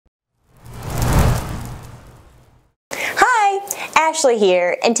Ashley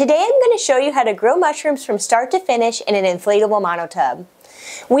here, and today I'm going to show you how to grow mushrooms from start to finish in an inflatable monotub.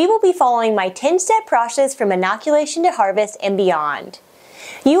 We will be following my 10-step process from inoculation to harvest and beyond.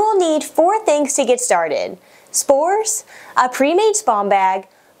 You will need 4 things to get started: spores, a pre-made spawn bag,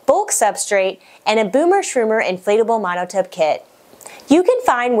 bulk substrate, and a Boomer Shroomer inflatable monotub kit. You can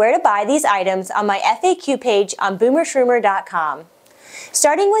find where to buy these items on my FAQ page on boomershroomer.com.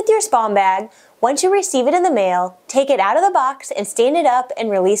 Starting with your spawn bag, once you receive it in the mail, take it out of the box and stand it up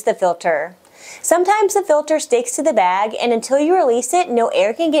and release the filter. Sometimes the filter sticks to the bag, and until you release it, no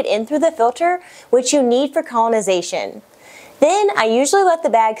air can get in through the filter, which you need for colonization. Then I usually let the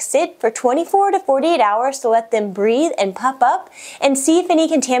bag sit for 24 to 48 hours to let them breathe and puff up and see if any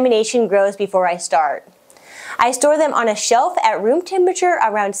contamination grows before I start. I store them on a shelf at room temperature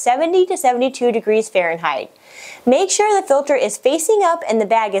around 70 to 72 degrees Fahrenheit. Make sure the filter is facing up and the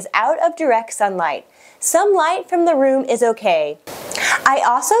bag is out of direct sunlight. Some light from the room is okay. I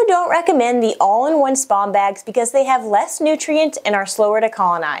also don't recommend the all-in-one spawn bags because they have less nutrients and are slower to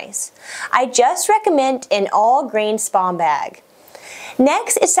colonize. I just recommend an all-grain spawn bag.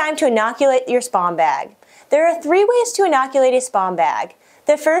 Next, it's time to inoculate your spawn bag. There are 3 ways to inoculate a spawn bag.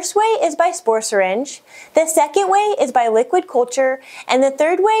 The first way is by spore syringe, the second way is by liquid culture, and the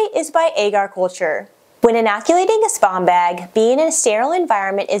third way is by agar culture. When inoculating a spawn bag, being in a sterile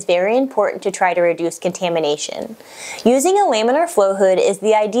environment is very important to try to reduce contamination. Using a laminar flow hood is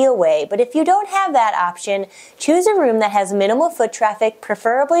the ideal way, but if you don't have that option, choose a room that has minimal foot traffic,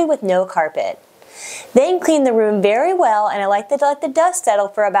 preferably with no carpet. Then clean the room very well, and I like to let the dust settle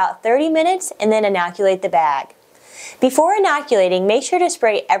for about 30 minutes and then inoculate the bag. Before inoculating, make sure to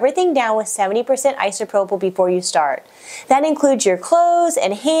spray everything down with 70% isopropyl before you start. That includes your clothes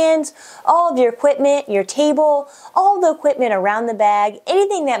and hands, all of your equipment, your table, all the equipment around the bag,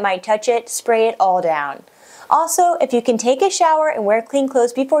 anything that might touch it, spray it all down. Also, if you can take a shower and wear clean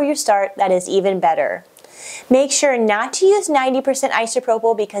clothes before you start, that is even better. Make sure not to use 90%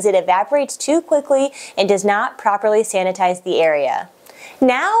 isopropyl because it evaporates too quickly and does not properly sanitize the area.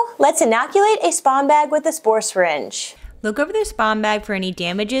 Now, let's inoculate a spawn bag with a spore syringe. Look over the spawn bag for any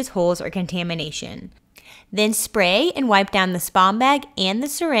damages, holes, or contamination. Then spray and wipe down the spawn bag and the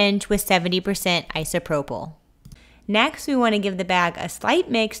syringe with 70% isopropyl. Next, we want to give the bag a slight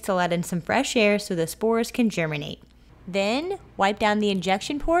mix to let in some fresh air so the spores can germinate. Then, wipe down the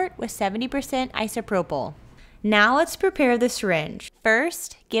injection port with 70% isopropyl. Now let's prepare the syringe.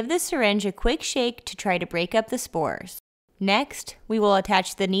 First, give the syringe a quick shake to try to break up the spores. Next, we will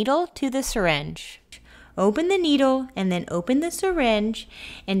attach the needle to the syringe. Open the needle and then open the syringe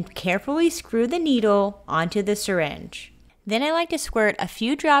and carefully screw the needle onto the syringe. Then I like to squirt a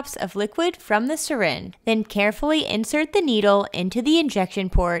few drops of liquid from the syringe. Then carefully insert the needle into the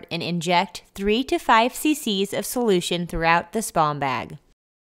injection port and inject 3 to 5 cc's of solution throughout the spawn bag.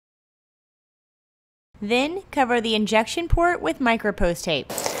 Then cover the injection port with micropost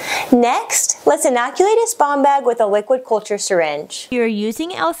tape. Next, let's inoculate a spawn bag with a liquid culture syringe. If you are using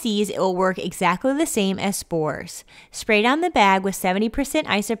LCs, it will work exactly the same as spores. Spray down the bag with 70%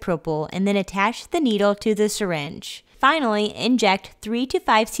 isopropyl and then attach the needle to the syringe. Finally, inject 3 to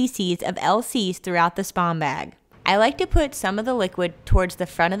 5 cc's of LCs throughout the spawn bag. I like to put some of the liquid towards the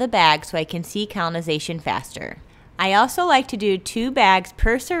front of the bag so I can see colonization faster. I also like to do 2 bags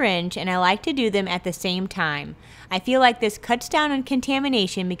per syringe, and I like to do them at the same time. I feel like this cuts down on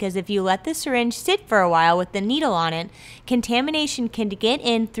contamination because if you let the syringe sit for a while with the needle on it, contamination can get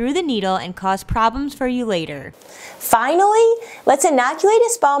in through the needle and cause problems for you later. Finally, let's inoculate a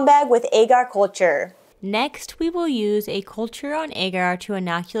spawn bag with agar culture. Next, we will use a culture on agar to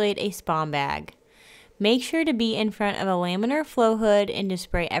inoculate a spawn bag. Make sure to be in front of a laminar flow hood and to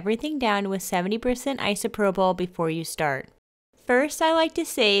spray everything down with 70% isopropyl before you start. First, I like to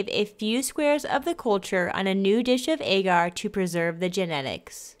save a few squares of the culture on a new dish of agar to preserve the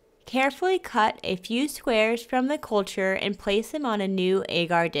genetics. Carefully cut a few squares from the culture and place them on a new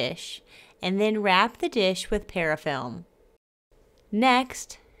agar dish, and then wrap the dish with parafilm.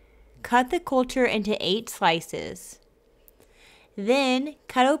 Next, cut the culture into 8 slices. Then,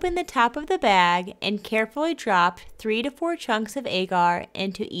 cut open the top of the bag and carefully drop 3 to 4 chunks of agar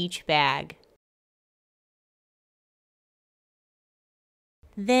into each bag.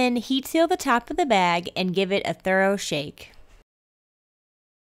 Then, heat seal the top of the bag and give it a thorough shake.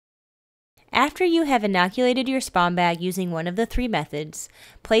 After you have inoculated your spawn bag using one of the 3 methods,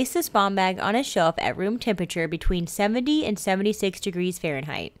 place the spawn bag on a shelf at room temperature between 70 and 76 degrees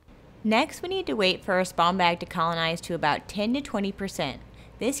Fahrenheit. Next, we need to wait for our spawn bag to colonize to about 10 to 20%.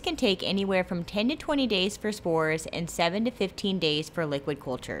 This can take anywhere from 10 to 20 days for spores and 7 to 15 days for liquid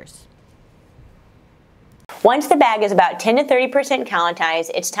cultures. Once the bag is about 10 to 30%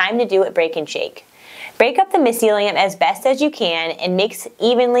 colonized, it's time to do a break and shake. Break up the mycelium as best as you can and mix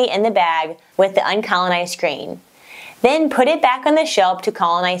evenly in the bag with the uncolonized grain. Then put it back on the shelf to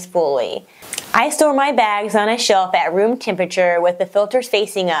colonize fully. I store my bags on a shelf at room temperature with the filters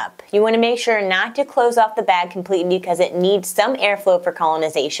facing up. You want to make sure not to close off the bag completely because it needs some airflow for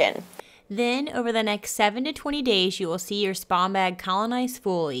colonization. Then, over the next 7 to 20 days, you will see your spawn bag colonize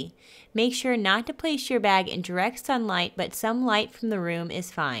fully. Make sure not to place your bag in direct sunlight, but some light from the room is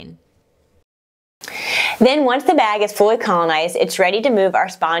fine. Then once the bag is fully colonized, it's ready to move our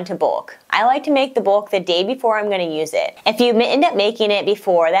spawn to bulk. I like to make the bulk the day before I'm going to use it. If you end up making it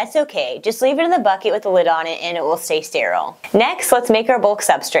before, that's okay. Just leave it in the bucket with the lid on it and it will stay sterile. Next, let's make our bulk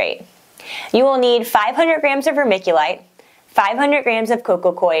substrate. You will need 500 grams of vermiculite, 500 grams of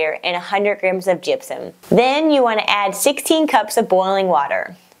coco coir, and 100 grams of gypsum. Then you want to add 16 cups of boiling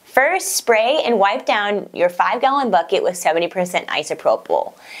water. First, spray and wipe down your 5-gallon bucket with 70%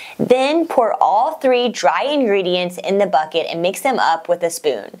 isopropyl. Then pour all 3 dry ingredients in the bucket and mix them up with a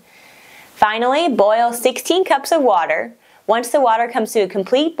spoon. Finally, boil 16 cups of water. Once the water comes to a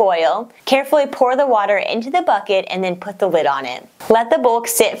complete boil, carefully pour the water into the bucket and then put the lid on it. Let the bulk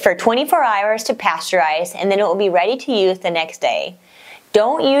sit for 24 hours to pasteurize and then it will be ready to use the next day.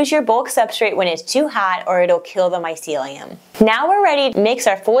 Don't use your bulk substrate when it's too hot or it'll kill the mycelium. Now we're ready to mix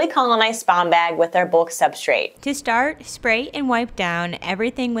our fully colonized spawn bag with our bulk substrate. To start, spray and wipe down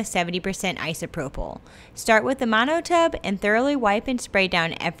everything with 70% isopropyl. Start with the monotub and thoroughly wipe and spray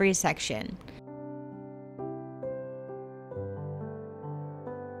down every section.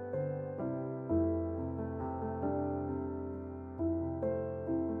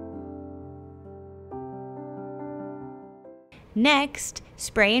 Next,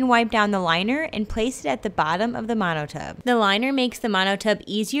 spray and wipe down the liner and place it at the bottom of the monotub. The liner makes the monotub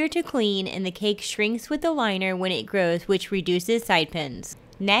easier to clean and the cake shrinks with the liner when it grows, which reduces side pins.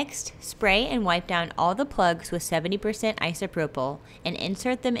 Next, spray and wipe down all the plugs with 70% isopropyl and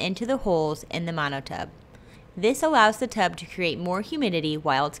insert them into the holes in the monotub. This allows the tub to create more humidity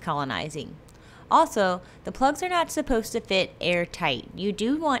while it's colonizing. Also, the plugs are not supposed to fit airtight. You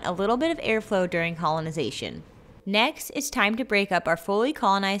do want a little bit of airflow during colonization. Next, it's time to break up our fully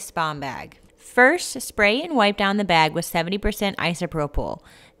colonized spawn bag. First, spray and wipe down the bag with 70% isopropyl.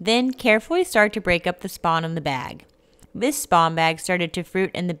 Then, carefully start to break up the spawn in the bag. This spawn bag started to fruit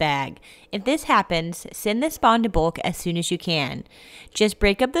in the bag. If this happens, send the spawn to bulk as soon as you can. Just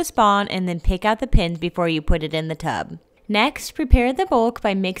break up the spawn and then pick out the pins before you put it in the tub. Next, prepare the bulk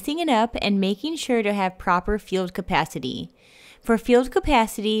by mixing it up and making sure to have proper field capacity. For field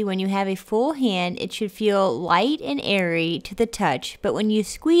capacity, when you have a full hand, it should feel light and airy to the touch, but when you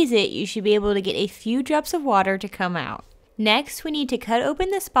squeeze it, you should be able to get a few drops of water to come out. Next, we need to cut open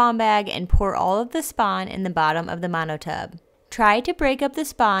the spawn bag and pour all of the spawn in the bottom of the monotub. Try to break up the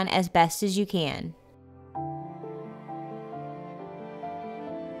spawn as best as you can.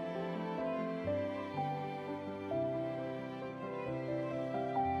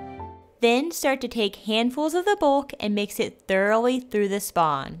 Then start to take handfuls of the bulk and mix it thoroughly through the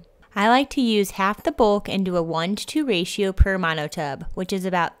spawn. I like to use half the bulk and do a 1:2 ratio per monotub, which is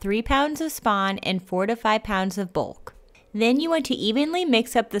about 3 pounds of spawn and 4 to 5 pounds of bulk. Then you want to evenly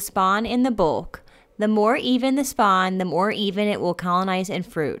mix up the spawn in the bulk. The more even the spawn, the more even it will colonize and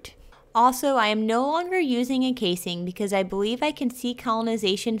fruit. Also, I am no longer using a casing because I believe I can see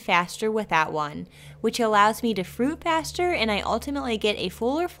colonization faster without one, which allows me to fruit faster and I ultimately get a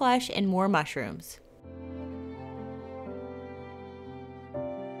fuller flush and more mushrooms.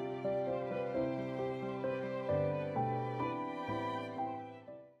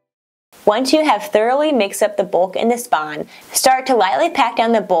 Once you have thoroughly mixed up the bulk and the spawn, start to lightly pack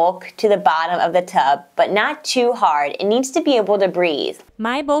down the bulk to the bottom of the tub, but not too hard. It needs to be able to breathe.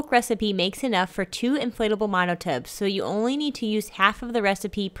 My bulk recipe makes enough for 2 inflatable monotubs, so you only need to use half of the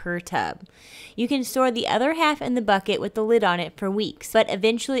recipe per tub. You can store the other half in the bucket with the lid on it for weeks, but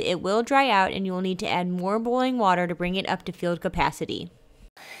eventually it will dry out and you will need to add more boiling water to bring it up to field capacity.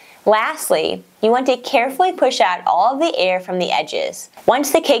 Lastly, you want to carefully push out all of the air from the edges. Once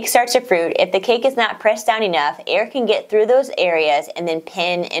the cake starts to fruit, if the cake is not pressed down enough, air can get through those areas and then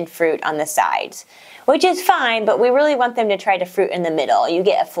pin and fruit on the sides, which is fine, but we really want them to try to fruit in the middle. You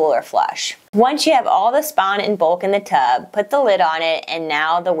get a fuller flush. Once you have all the spawn and bulk in the tub, put the lid on it and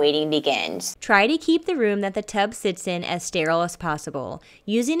now the waiting begins. Try to keep the room that the tub sits in as sterile as possible.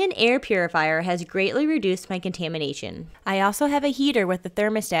 Using an air purifier has greatly reduced my contamination. I also have a heater with the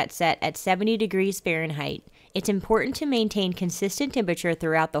thermostat set at 70 degrees Fahrenheit. It's important to maintain consistent temperature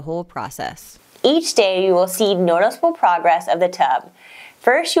throughout the whole process. Each day you will see noticeable progress of the tub.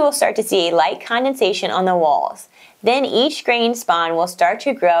 First, you will start to see a light condensation on the walls. Then each grain spawn will start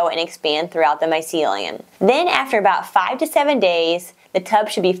to grow and expand throughout the mycelium. Then after about 5 to 7 days, the tub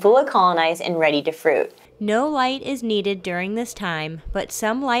should be fully colonized and ready to fruit. No light is needed during this time, but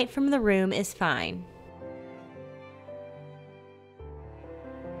some light from the room is fine.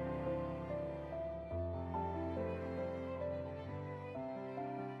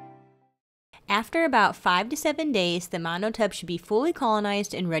 After about 5 to 7 days, the monotub should be fully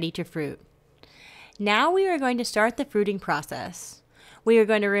colonized and ready to fruit. Now we are going to start the fruiting process. We are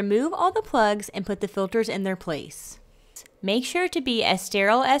going to remove all the plugs and put the filters in their place. Make sure to be as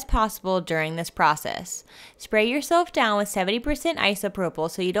sterile as possible during this process. Spray yourself down with 70% isopropyl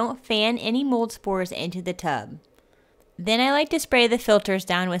so you don't fan any mold spores into the tub. Then I like to spray the filters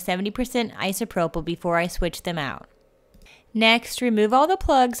down with 70% isopropyl before I switch them out. Next, remove all the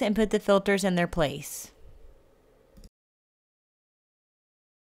plugs and put the filters in their place.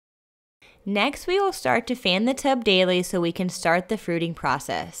 Next, we will start to fan the tub daily so we can start the fruiting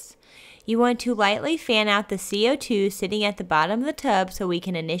process. You want to lightly fan out the CO2 sitting at the bottom of the tub so we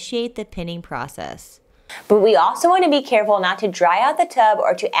can initiate the pinning process. But we also want to be careful not to dry out the tub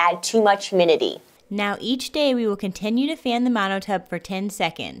or to add too much humidity. Now each day we will continue to fan the monotub for 10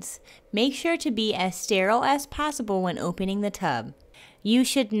 seconds. Make sure to be as sterile as possible when opening the tub. You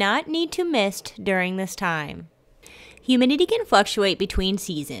should not need to mist during this time. Humidity can fluctuate between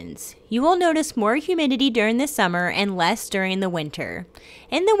seasons. You will notice more humidity during the summer and less during the winter.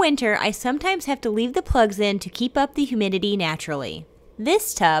 In the winter, I sometimes have to leave the plugs in to keep up the humidity naturally.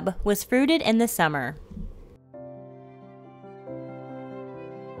 This tub was fruited in the summer.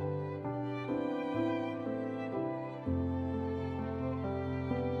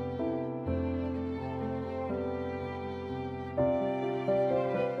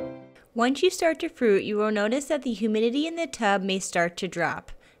 Once you start to fruit, you will notice that the humidity in the tub may start to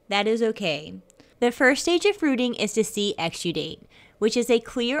drop. That is okay. The first stage of fruiting is to see exudate, which is a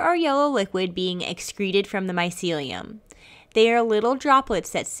clear or yellow liquid being excreted from the mycelium. They are little droplets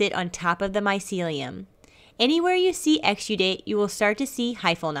that sit on top of the mycelium. Anywhere you see exudate, you will start to see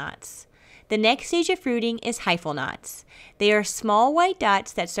hyphal knots. The next stage of fruiting is hyphal knots. They are small white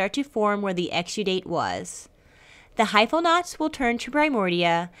dots that start to form where the exudate was. The hyphal knots will turn to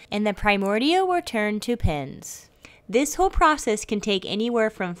primordia, and the primordia will turn to pins. This whole process can take anywhere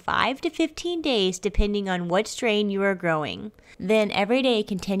from 5 to 15 days depending on what strain you are growing. Then every day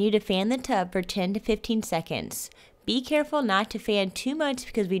continue to fan the tub for 10 to 15 seconds. Be careful not to fan too much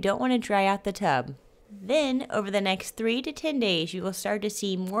because we don't want to dry out the tub. Then over the next 3 to 10 days you will start to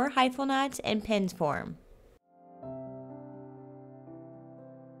see more hyphal knots and pins form.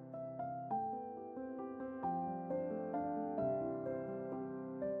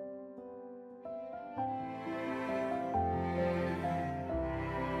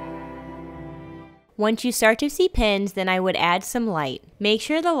 Once you start to see pins, then I would add some light. Make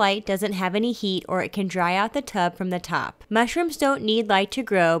sure the light doesn't have any heat or it can dry out the tub from the top. Mushrooms don't need light to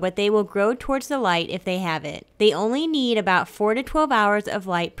grow, but they will grow towards the light if they have it. They only need about 4 to 12 hours of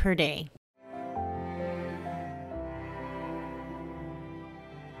light per day.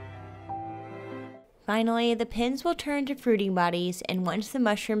 Finally, the pins will turn to fruiting bodies, and once the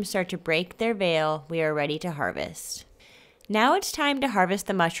mushrooms start to break their veil, we are ready to harvest. Now it's time to harvest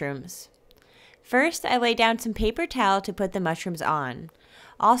the mushrooms. First, I lay down some paper towel to put the mushrooms on.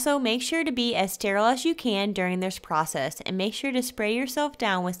 Also, make sure to be as sterile as you can during this process and make sure to spray yourself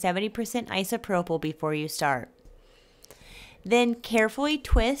down with 70% isopropyl before you start. Then carefully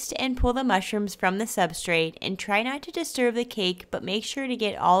twist and pull the mushrooms from the substrate and try not to disturb the cake, but make sure to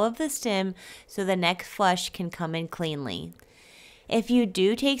get all of the stem so the next flush can come in cleanly. If you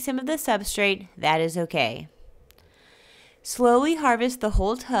do take some of the substrate, that is okay. Slowly harvest the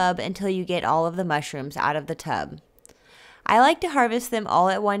whole tub until you get all of the mushrooms out of the tub. I like to harvest them all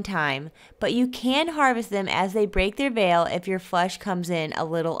at one time, but you can harvest them as they break their veil if your flush comes in a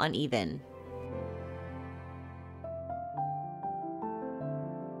little uneven.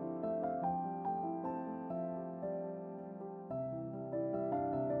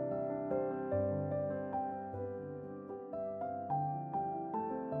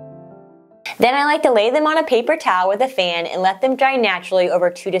 Then I like to lay them on a paper towel with a fan and let them dry naturally over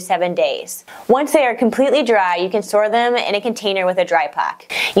 2 to 7 days. Once they are completely dry, you can store them in a container with a dry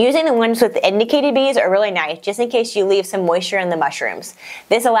pack. Using the ones with indicated beads are really nice, just in case you leave some moisture in the mushrooms.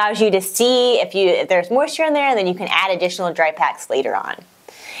 This allows you to see if there's moisture in there, and then you can add additional dry packs later on.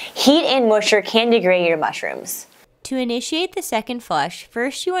 Heat and moisture can degrade your mushrooms. To initiate the second flush,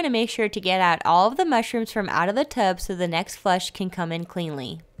 first you want to make sure to get out all of the mushrooms from out of the tub so the next flush can come in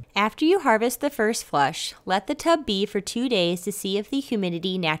cleanly. After you harvest the first flush, let the tub be for 2 days to see if the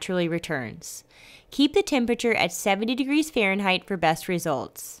humidity naturally returns. Keep the temperature at 70 degrees Fahrenheit for best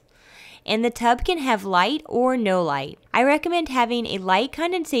results. And the tub can have light or no light. I recommend having a light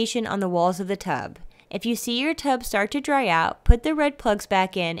condensation on the walls of the tub. If you see your tub start to dry out, put the red plugs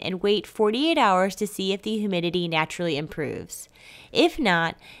back in and wait 48 hours to see if the humidity naturally improves. If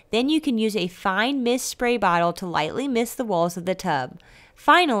not, then you can use a fine mist spray bottle to lightly mist the walls of the tub.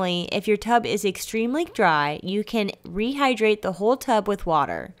 Finally, if your tub is extremely dry, you can rehydrate the whole tub with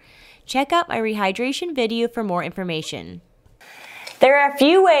water. Check out my rehydration video for more information. There are a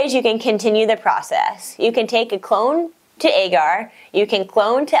few ways you can continue the process. You can take a clone to Agar, you can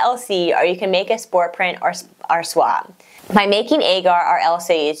clone to LC, or you can make a spore print or swab. By making Agar or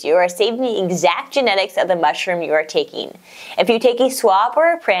LCs, you are saving the exact genetics of the mushroom you are taking. If you take a swab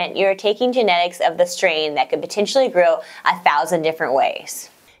or a print, you are taking genetics of the strain that could potentially grow 1,000 different ways.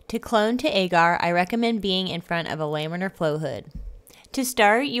 To clone to Agar, I recommend being in front of a laminar flow hood. To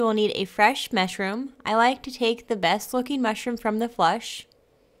start, you will need a fresh mushroom. I like to take the best looking mushroom from the flush.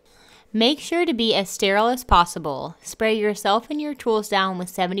 Make sure to be as sterile as possible. Spray yourself and your tools down with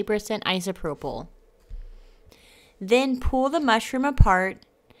 70% isopropyl. Then pull the mushroom apart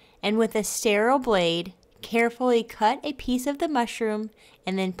and with a sterile blade, carefully cut a piece of the mushroom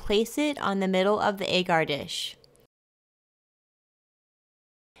and then place it on the middle of the agar dish.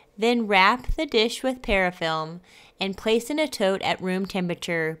 Then wrap the dish with parafilm and place in a tote at room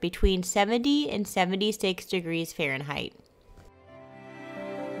temperature between 70 and 76 degrees Fahrenheit.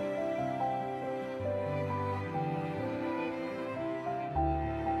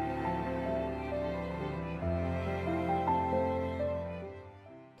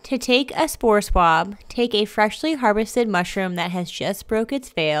 To take a spore swab, take a freshly harvested mushroom that has just broke its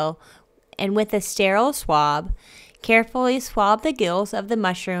veil, and with a sterile swab, carefully swab the gills of the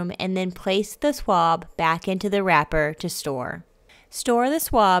mushroom and then place the swab back into the wrapper to store. Store the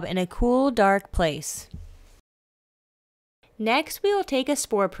swab in a cool, dark place. Next, we will take a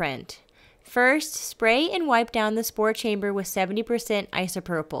spore print. First, spray and wipe down the spore chamber with 70%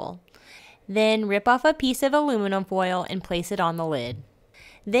 isopropyl. Then rip off a piece of aluminum foil and place it on the lid.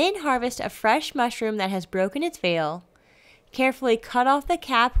 Then harvest a fresh mushroom that has broken its veil. Carefully cut off the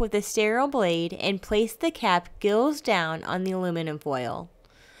cap with a sterile blade and place the cap gills down on the aluminum foil.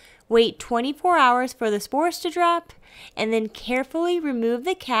 Wait 24 hours for the spores to drop and then carefully remove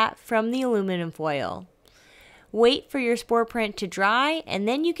the cap from the aluminum foil. Wait for your spore print to dry and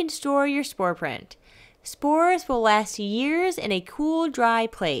then you can store your spore print. Spores will last years in a cool, dry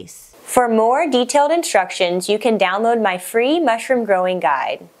place. For more detailed instructions, you can download my free mushroom growing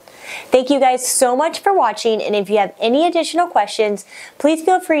guide. Thank you guys so much for watching, and if you have any additional questions, please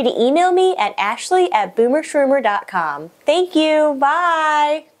feel free to email me at ashley@boomershroomer.com. Thank you.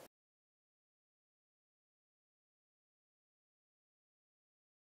 Bye.